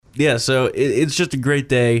Yeah, so it's just a great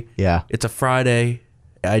day. Yeah. It's a Friday.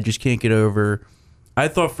 I just can't get over. I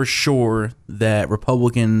thought for sure that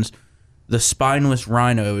Republicans, the spineless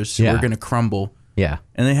rhinos, were going to crumble. Yeah.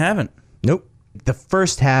 And they haven't. Nope. The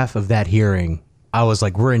first half of that hearing, I was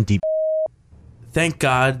like, we're in deep. Thank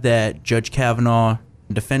God that Judge Kavanaugh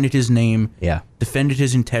defended his name. Yeah. Defended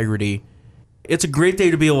his integrity. It's a great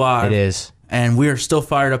day to be alive. It is. And we are still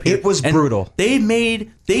fired up here. It was and brutal. They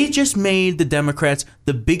just made the Democrats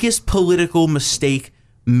the biggest political mistake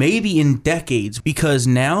maybe in decades, because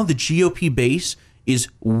now the GOP base is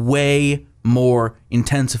way more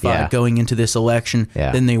intensified going into this election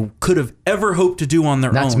than they could have ever hoped to do on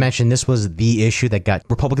their own. Not to mention, this was the issue that got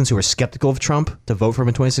Republicans who were skeptical of Trump to vote for him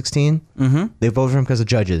in 2016. Mm-hmm. They voted for him because of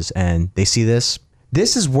judges, and they see this.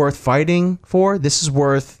 This is worth fighting for. This is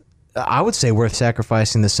worth, I would say, worth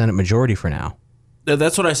sacrificing the Senate majority for now.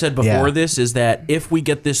 That's what I said before this, is that if we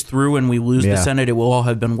get this through and we lose the Senate, it will all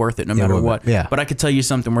have been worth it no matter what. Yeah. But I could tell you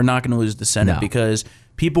something, we're not going to lose the Senate because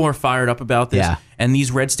people are fired up about this. Yeah. And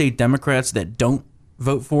these red state Democrats that don't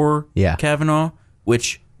vote for Kavanaugh,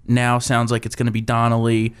 which now sounds like it's going to be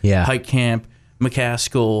Donnelly, Heitkamp,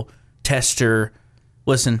 McCaskill, Tester.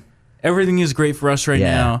 Listen, everything is great for us right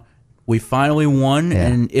now. We finally won.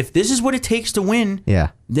 And if this is what it takes to win,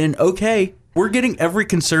 then okay. We're getting every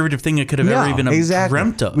conservative thing that could have ever even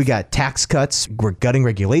dreamt of. We got tax cuts. We're gutting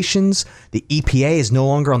regulations. The EPA is no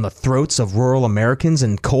longer on the throats of rural Americans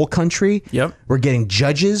in coal country. Yep. We're getting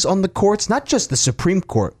judges on the courts, not just the Supreme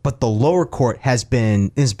Court, but the lower court has been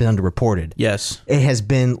underreported. Yes. It has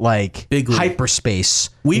been like Bigly. Hyperspace.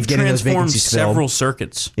 We've transformed several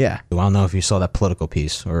circuits. Yeah. Well, I don't know if you saw that Politico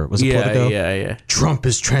piece, or was it Politico? Yeah. Trump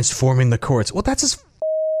is transforming the courts. Well, that's his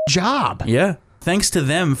job. Yeah. Thanks to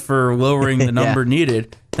them for lowering the number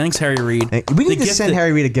needed. Thanks, Harry Reid. We need to send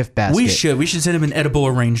Harry Reid a gift basket. We should. We should send him an edible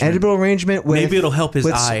arrangement. Edible arrangement with... Maybe it'll help his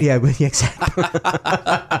eye. Yeah, exactly.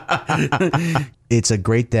 It's a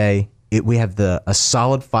great day. We have a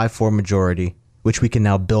solid 5-4 majority, which we can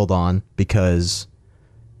now build on because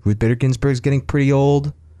Ruth Bader Ginsburg's getting pretty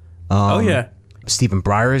old. Stephen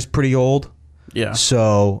Breyer is pretty old. Yeah.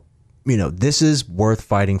 So... this is worth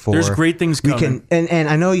fighting for. There's great things coming. And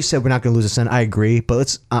I know you said we're not going to lose a Senate. I agree,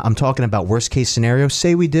 but I'm talking about worst case scenario.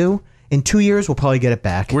 Say we do. In 2 years, we'll probably get it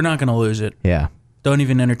back. We're not going to lose it. Yeah. Don't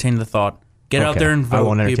even entertain the thought. Get out there and vote, I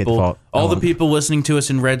won't entertain people. the thought. All the people listening to us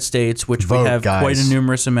in red states, which vote, we have guys. quite a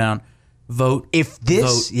numerous amount, vote. If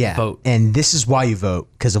this, vote. And this is why you vote,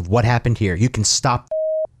 because of what happened here. You can stop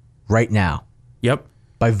right now. Yep.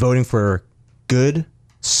 By voting for good,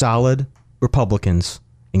 solid Republicans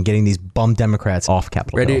and getting these bum Democrats off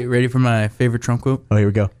Capitol Hill. Ready for my favorite Trump quote? Oh, here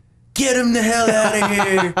we go. Get him the hell out of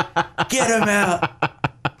here. Get him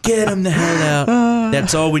out. Get him the hell out.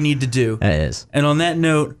 That's all we need to do. That is. And on that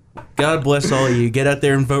note, God bless all of you. Get out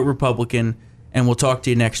there and vote Republican, and we'll talk to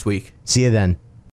you next week. See you then.